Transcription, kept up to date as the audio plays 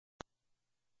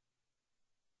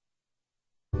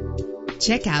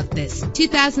Check out this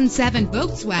 2007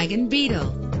 Volkswagen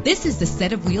Beetle. This is the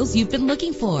set of wheels you've been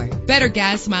looking for. Better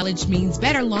gas mileage means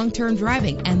better long-term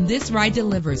driving, and this ride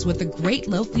delivers with a great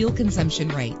low fuel consumption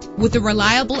rate. With a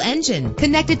reliable engine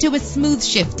connected to a smooth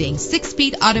shifting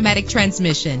 6-speed automatic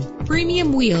transmission,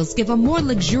 premium wheels give a more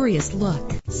luxurious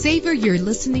look. Savor your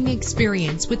listening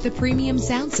experience with the premium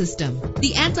sound system.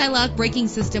 The anti-lock braking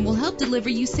system will help deliver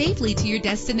you safely to your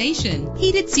destination.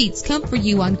 Heated seats comfort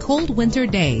you on cold winter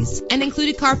days. An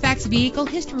included Carfax Vehicle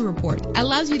History Report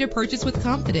allows you to purchase with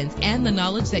confidence and the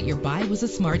knowledge that your buy was a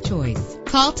smart choice.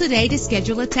 Call today to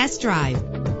schedule a test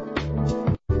drive.